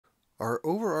Our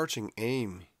overarching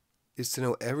aim is to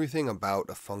know everything about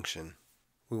a function.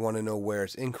 We want to know where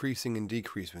it's increasing and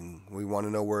decreasing. We want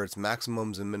to know where its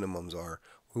maximums and minimums are.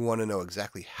 We want to know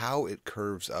exactly how it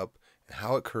curves up and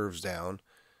how it curves down.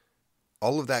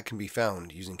 All of that can be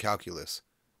found using calculus.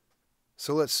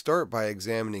 So let's start by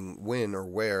examining when or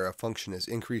where a function is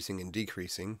increasing and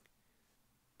decreasing.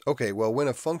 Okay, well, when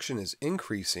a function is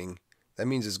increasing, that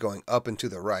means it's going up and to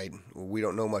the right. We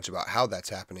don't know much about how that's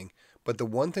happening, but the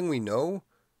one thing we know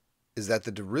is that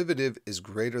the derivative is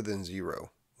greater than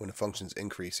 0 when a function's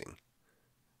increasing.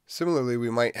 Similarly, we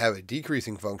might have a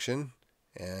decreasing function,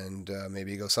 and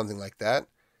maybe it goes something like that.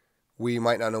 We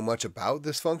might not know much about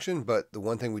this function, but the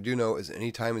one thing we do know is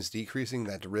anytime it's decreasing,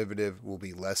 that derivative will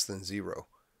be less than 0.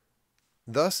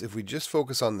 Thus, if we just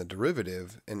focus on the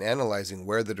derivative and analyzing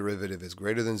where the derivative is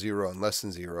greater than 0 and less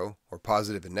than 0, or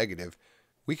positive and negative,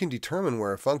 we can determine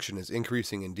where a function is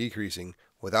increasing and decreasing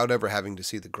without ever having to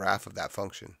see the graph of that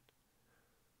function.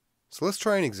 So let's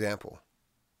try an example.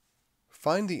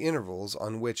 Find the intervals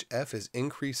on which f is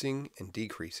increasing and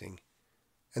decreasing,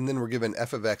 and then we're given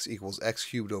f of x equals x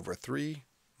cubed over 3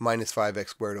 minus 5x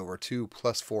squared over 2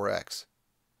 plus 4x.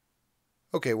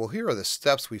 Okay, well, here are the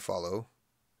steps we follow.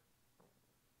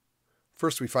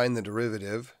 First, we find the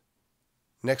derivative.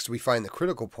 Next, we find the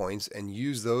critical points and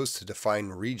use those to define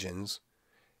regions.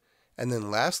 And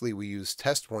then lastly, we use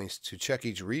test points to check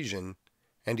each region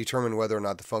and determine whether or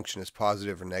not the function is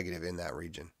positive or negative in that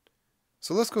region.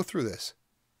 So let's go through this.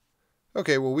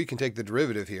 Okay, well, we can take the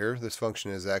derivative here. This function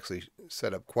is actually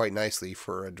set up quite nicely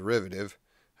for a derivative,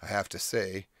 I have to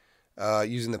say.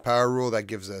 Using the power rule, that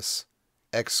gives us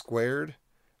x squared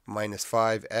minus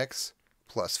 5x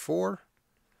plus 4.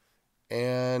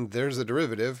 And there's the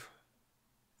derivative.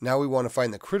 Now we want to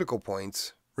find the critical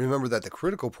points. Remember that the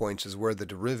critical points is where the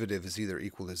derivative is either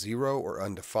equal to 0 or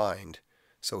undefined.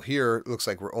 So here it looks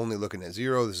like we're only looking at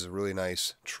 0. This is a really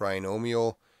nice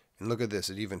trinomial. And look at this,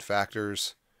 it even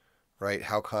factors, right?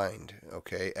 How kind.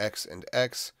 Okay, x and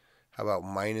x. How about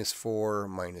minus 4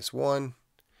 minus 1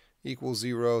 equals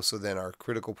 0? So then our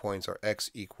critical points are x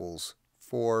equals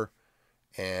 4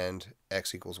 and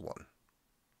x equals 1.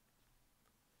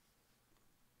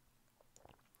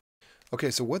 Okay,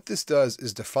 so what this does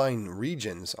is define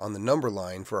regions on the number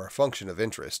line for our function of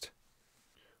interest,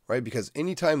 right? Because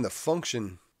anytime the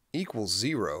function equals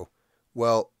 0,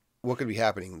 well, what could be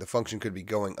happening? The function could be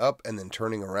going up and then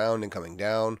turning around and coming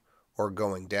down, or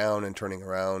going down and turning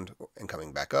around and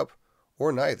coming back up,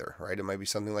 or neither, right? It might be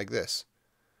something like this.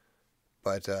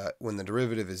 But when the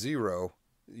derivative is 0,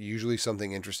 usually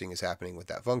something interesting is happening with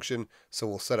that function, so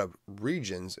we'll set up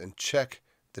regions and check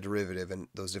the derivative in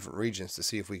those different regions to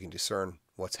see if we can discern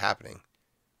what's happening.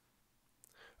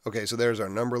 Okay, so there's our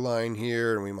number line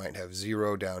here, and we might have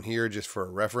 0 down here just for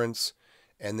a reference.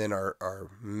 And then our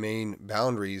main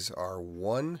boundaries are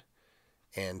 1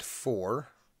 and 4.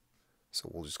 So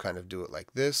we'll just kind of do it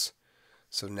like this.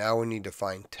 So now we need to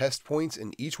find test points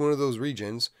in each one of those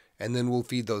regions, and then we'll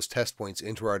feed those test points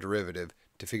into our derivative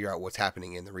to figure out what's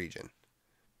happening in the region.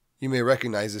 You may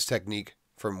recognize this technique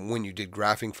from when you did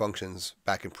graphing functions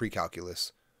back in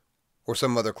pre-calculus, or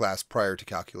some other class prior to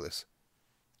calculus.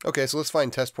 Okay, so let's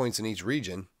find test points in each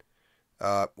region.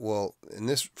 Well, in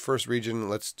this first region,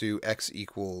 let's do x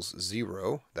equals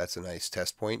 0. That's a nice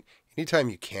test point. Anytime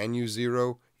you can use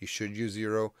 0, you should use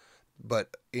 0,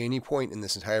 but any point in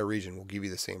this entire region will give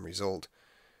you the same result.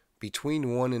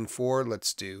 Between 1 and 4,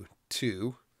 let's do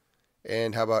 2.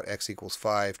 And how about x equals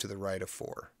 5 to the right of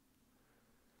 4?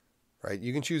 Right?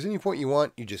 You can choose any point you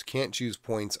want, you just can't choose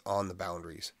points on the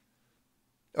boundaries.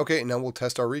 Okay, now we'll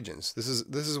test our regions. This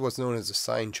is what's known as a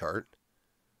sign chart.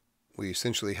 We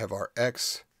essentially have our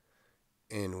x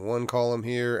in one column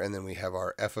here, and then we have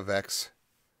our f of x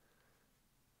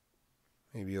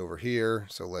maybe over here.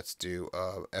 So let's do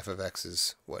f of x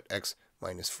is what? X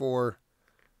minus 4.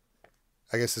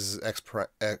 I guess this is f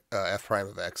prime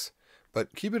of x.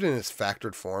 But keep it in its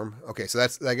factored form. Okay, so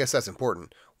I guess that's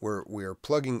important. We're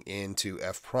plugging into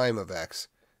f prime of x,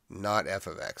 not f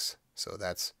of x. So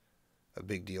that's a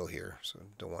big deal here. So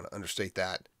don't want to understate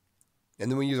that.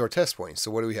 And then we use our test points.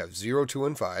 So what do we have? 0, 2,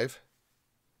 and 5.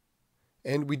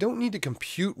 And we don't need to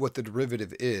compute what the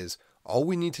derivative is. All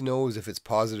we need to know is if it's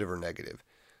positive or negative.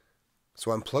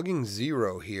 So I'm plugging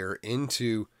 0 here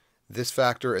into this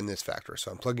factor and this factor.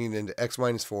 So I'm plugging it into x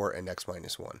minus 4 and x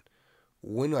minus 1.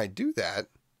 When I do that,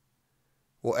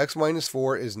 well, x minus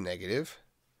 4 is negative,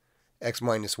 x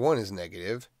minus 1 is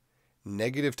negative.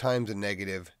 Negative times a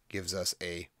negative gives us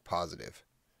a positive.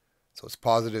 So it's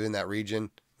positive in that region.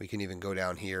 We can even go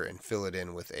down here and fill it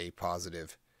in with a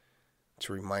positive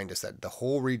to remind us that the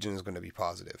whole region is going to be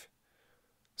positive.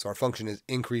 So our function is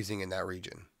increasing in that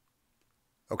region.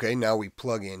 Okay, now we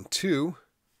plug in 2.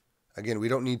 Again, we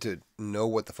don't need to know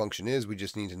what the function is. We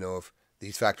just need to know if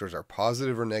these factors are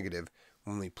positive or negative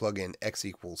when we plug in x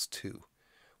equals 2.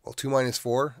 Well, 2 minus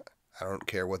 4, I don't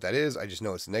care what that is. I just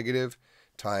know it's negative,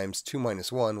 times 2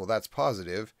 minus 1. Well, that's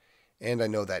positive. And I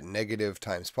know that negative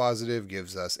times positive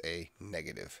gives us a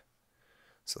negative.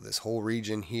 So this whole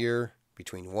region here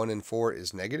between 1 and 4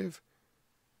 is negative.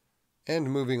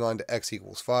 And moving on to x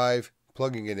equals 5,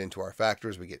 plugging it into our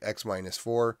factors, we get x minus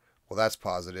 4. Well, that's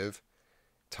positive.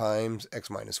 Times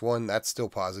x minus 1, that's still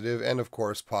positive. And of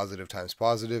course, positive times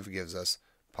positive gives us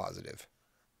positive.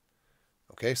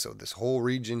 Okay, so this whole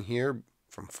region here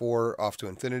from 4 off to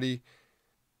infinity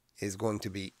is going to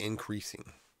be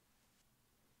increasing.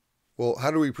 Well,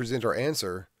 how do we present our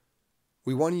answer?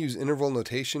 We want to use interval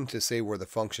notation to say where the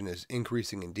function is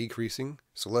increasing and decreasing.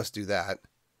 So let's do that.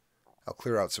 I'll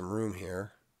clear out some room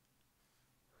here.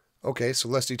 Okay, so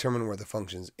let's determine where the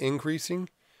function is increasing.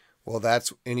 Well,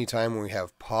 that's any time when we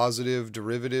have positive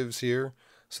derivatives here.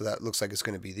 So that looks like it's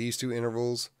going to be these two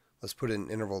intervals. Let's put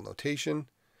in interval notation.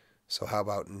 So how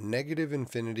about negative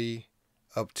infinity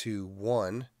up to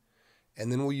 1?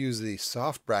 And then we'll use the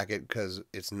soft bracket because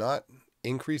it's not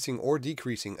increasing or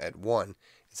decreasing at 1.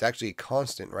 It's actually a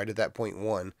constant right at that point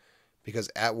 1, because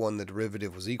at 1 the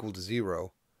derivative was equal to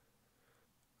 0.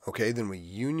 Okay, then we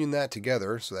union that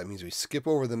together, so that means we skip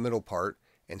over the middle part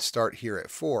and start here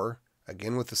at 4,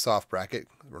 again with the soft bracket,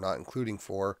 we're not including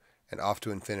 4, and off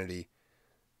to infinity.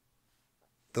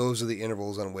 Those are the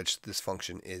intervals on which this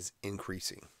function is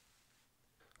increasing.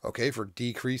 Okay, for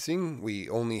decreasing, we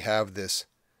only have this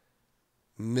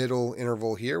middle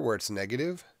interval here where it's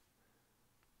negative.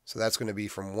 So that's going to be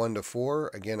from 1 to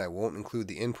 4. Again, I won't include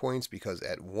the endpoints because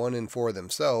at 1 and 4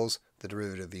 themselves, the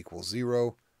derivative equals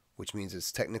 0, which means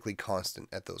it's technically constant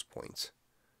at those points.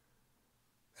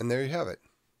 And there you have it.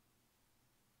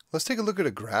 Let's take a look at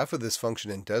a graph of this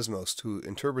function in Desmos to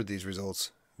interpret these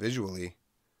results visually.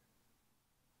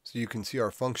 So you can see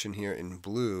our function here in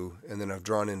blue, and then I've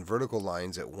drawn in vertical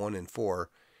lines at 1 and 4.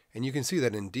 And you can see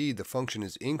that indeed the function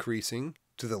is increasing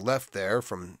to the left there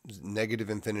from negative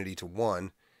infinity to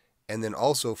 1, and then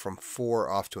also from 4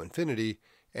 off to infinity,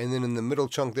 and then in the middle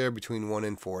chunk there between 1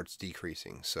 and 4 it's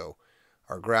decreasing. So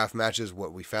our graph matches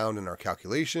what we found in our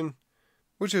calculation,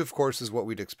 which of course is what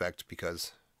we'd expect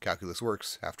because calculus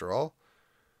works after all.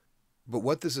 But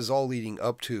what this is all leading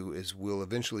up to is we'll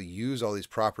eventually use all these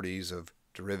properties of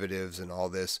derivatives and all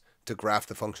this to graph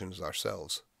the functions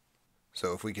ourselves.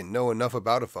 So if we can know enough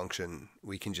about a function,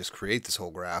 we can just create this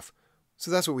whole graph.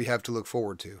 So that's what we have to look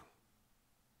forward to.